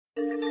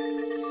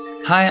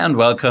Hi and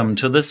welcome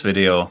to this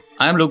video.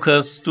 I'm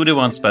Lukas, Studio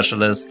One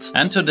specialist,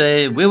 and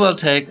today we will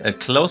take a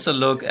closer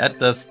look at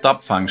the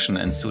stop function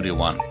in Studio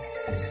One.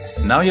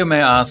 Now you may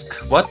ask,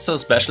 what's so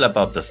special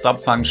about the stop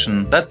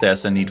function that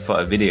there's a need for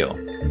a video?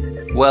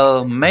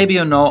 Well, maybe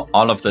you know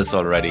all of this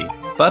already,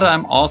 but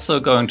I'm also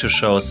going to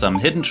show some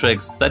hidden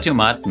tricks that you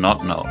might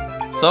not know.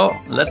 So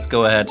let's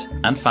go ahead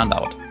and find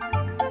out.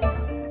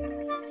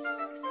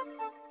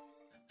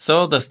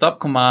 So the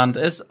stop command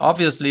is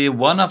obviously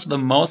one of the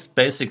most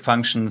basic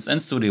functions in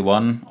Studio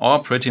One or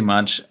pretty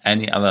much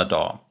any other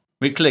DAW.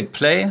 We click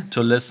play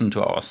to listen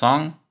to our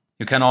song.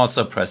 You can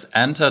also press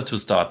enter to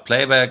start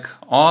playback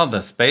or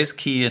the space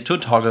key to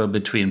toggle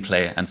between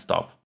play and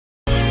stop.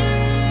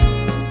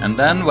 And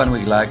then when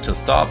we like to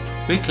stop,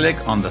 we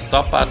click on the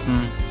stop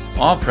button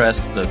or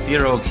press the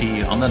 0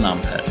 key on the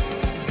numpad.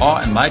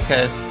 Or in my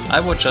case,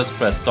 I would just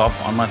press stop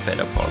on my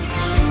fader port.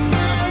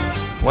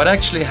 What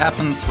actually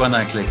happens when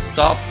I click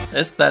stop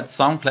is that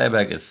song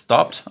playback is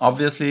stopped,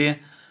 obviously,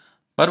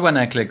 but when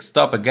I click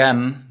stop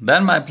again,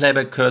 then my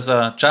playback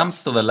cursor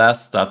jumps to the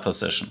last start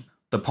position,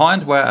 the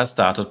point where I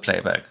started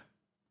playback.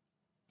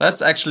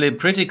 That's actually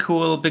pretty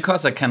cool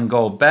because I can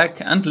go back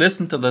and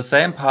listen to the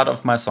same part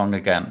of my song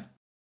again.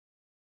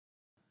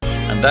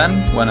 And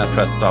then when I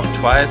press stop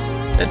twice,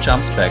 it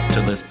jumps back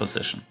to this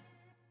position.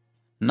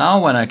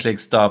 Now when I click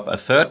stop a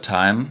third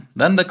time,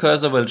 then the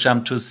cursor will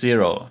jump to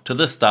 0, to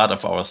the start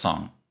of our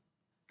song.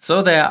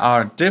 So there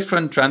are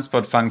different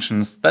transport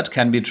functions that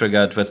can be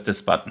triggered with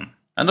this button.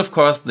 And of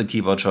course the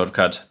keyboard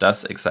shortcut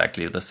does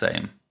exactly the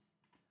same.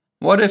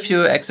 What if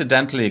you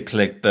accidentally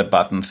click the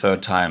button 3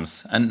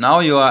 times and now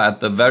you are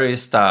at the very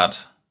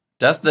start?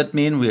 Does that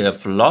mean we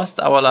have lost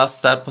our last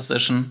start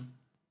position?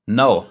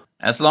 No.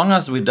 As long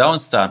as we don't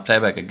start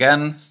playback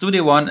again,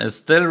 Studio One is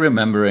still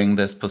remembering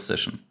this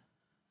position.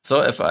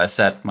 So if I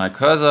set my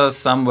cursor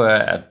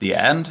somewhere at the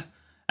end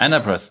and I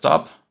press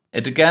stop,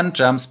 it again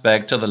jumps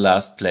back to the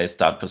last play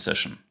start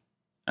position.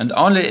 And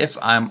only if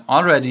I'm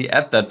already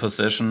at that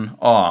position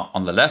or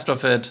on the left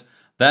of it,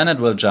 then it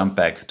will jump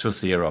back to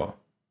 0.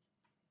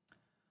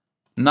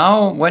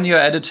 Now when you're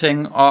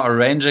editing or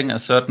arranging a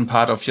certain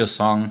part of your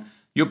song,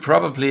 you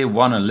probably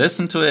want to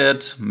listen to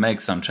it,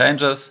 make some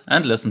changes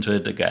and listen to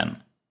it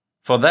again.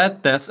 For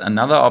that, there's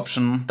another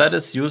option that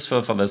is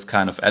useful for this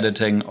kind of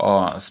editing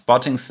or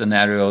spotting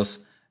scenarios,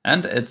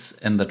 and it's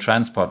in the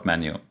transport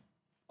menu.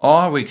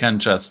 Or we can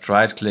just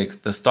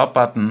right-click the stop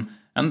button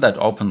and that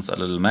opens a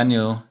little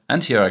menu,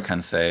 and here I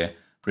can say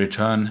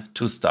return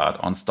to start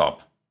on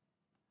stop.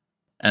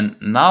 And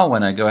now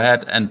when I go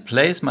ahead and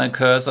place my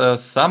cursor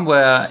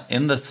somewhere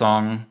in the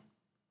song,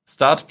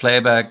 start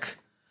playback,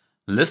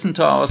 listen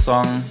to our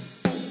song,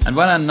 and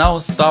when I now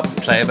stop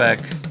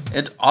playback,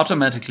 it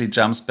automatically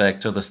jumps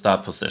back to the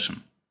start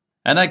position.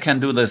 And I can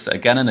do this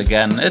again and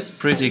again, it's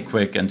pretty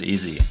quick and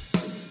easy.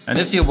 And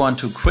if you want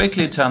to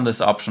quickly turn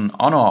this option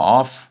on or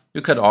off,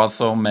 you could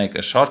also make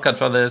a shortcut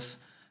for this.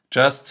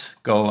 Just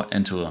go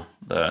into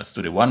the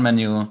Studio One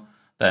menu,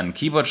 then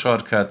keyboard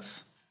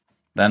shortcuts,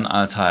 then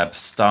I'll type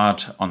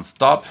start on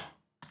stop.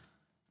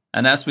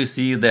 And as we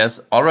see, there's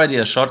already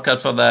a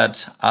shortcut for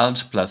that,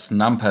 Alt plus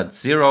numpad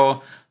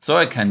 0, so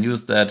I can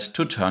use that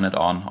to turn it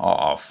on or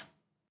off.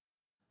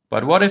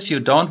 But what if you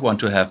don't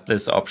want to have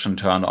this option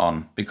turned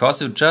on,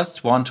 because you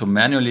just want to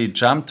manually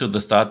jump to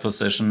the start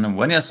position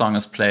when your song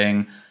is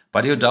playing,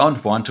 but you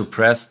don't want to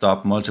press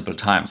stop multiple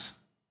times?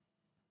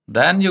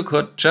 Then you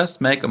could just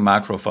make a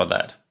macro for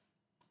that.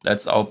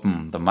 Let's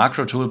open the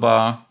macro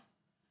toolbar,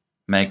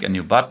 make a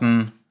new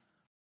button,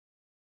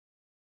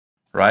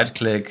 right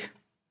click,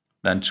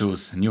 then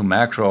choose new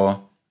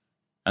macro.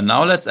 And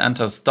now let's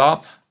enter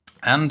stop,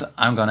 and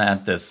I'm gonna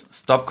add this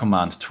stop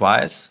command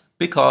twice,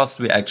 because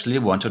we actually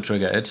want to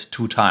trigger it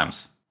 2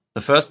 times.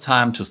 The first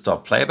time to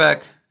stop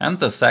playback and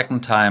the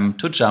second time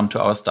to jump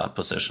to our start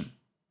position.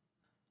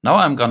 Now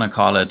I'm gonna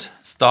call it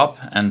stop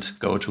and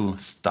go to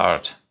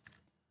start.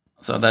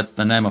 So that's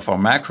the name of our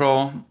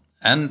macro.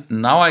 And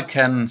now I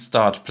can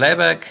start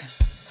playback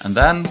and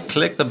then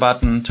click the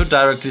button to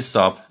directly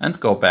stop and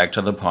go back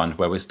to the point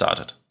where we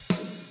started.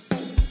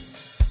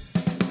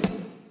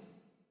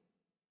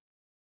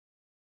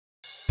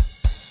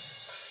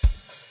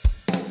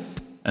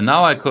 And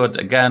now I could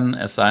again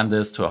assign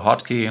this to a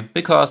hotkey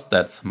because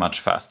that's much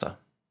faster.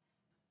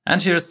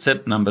 And here's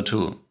tip number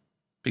 2.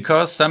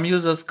 Because some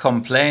users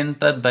complain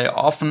that they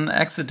often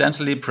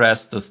accidentally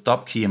press the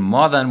stop key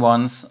more than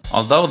once,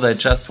 although they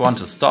just want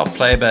to stop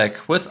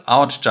playback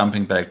without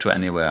jumping back to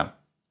anywhere.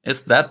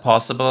 Is that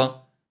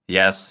possible?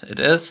 Yes, it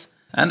is.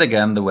 And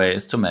again, the way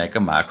is to make a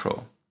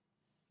macro.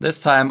 This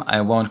time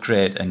I won't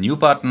create a new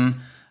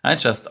button, I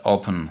just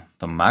open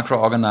the macro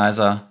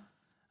organizer.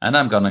 And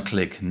I'm gonna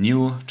click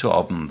new to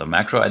open the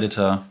macro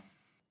editor.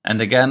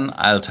 And again,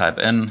 I'll type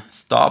in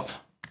stop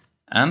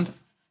and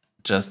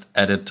just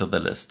add it to the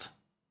list.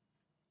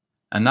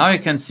 And now you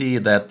can see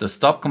that the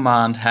stop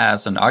command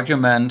has an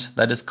argument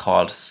that is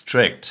called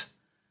strict.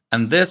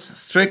 And this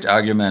strict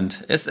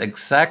argument is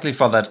exactly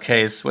for that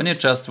case when you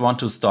just want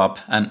to stop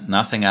and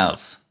nothing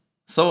else.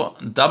 So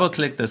double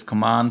click this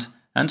command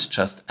and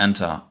just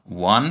enter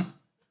 1.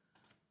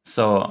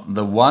 So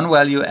the 1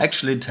 value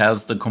actually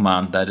tells the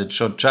command that it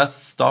should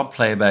just stop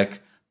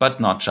playback but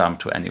not jump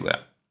to anywhere.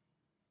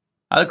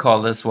 I'll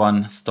call this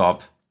one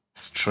stop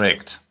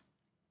strict.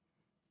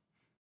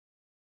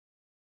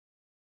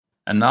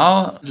 And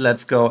now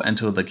let's go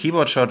into the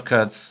keyboard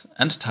shortcuts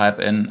and type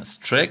in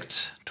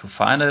strict to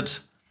find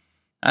it.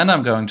 And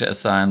I'm going to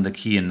assign the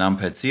key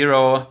numpad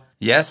 0.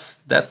 Yes,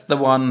 that's the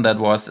one that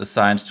was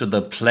assigned to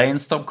the plain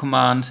stop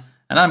command.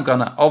 And I'm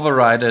gonna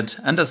override it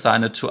and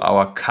assign it to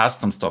our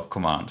custom stop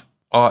command.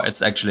 Or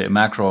it's actually a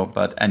macro,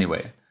 but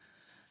anyway.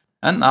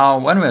 And now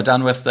when we're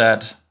done with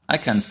that, I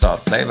can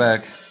start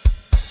playback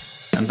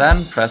and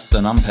then press the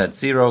numpad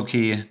 0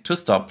 key to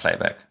stop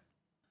playback.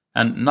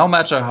 And no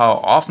matter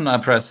how often I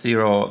press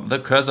 0, the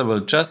cursor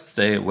will just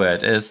stay where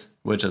it is,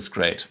 which is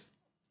great.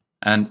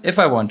 And if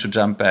I want to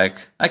jump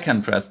back, I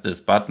can press this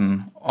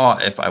button,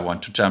 or if I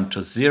want to jump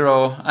to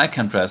 0, I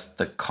can press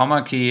the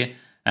comma key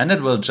and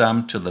it will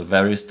jump to the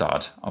very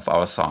start of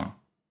our song.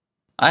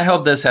 I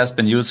hope this has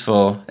been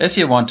useful. If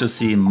you want to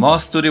see more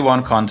Studio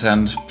One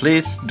content,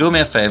 please do me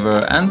a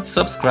favor and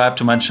subscribe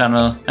to my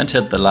channel and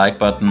hit the like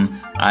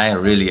button. I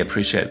really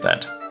appreciate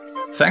that.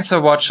 Thanks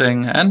for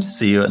watching and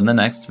see you in the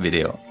next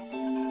video.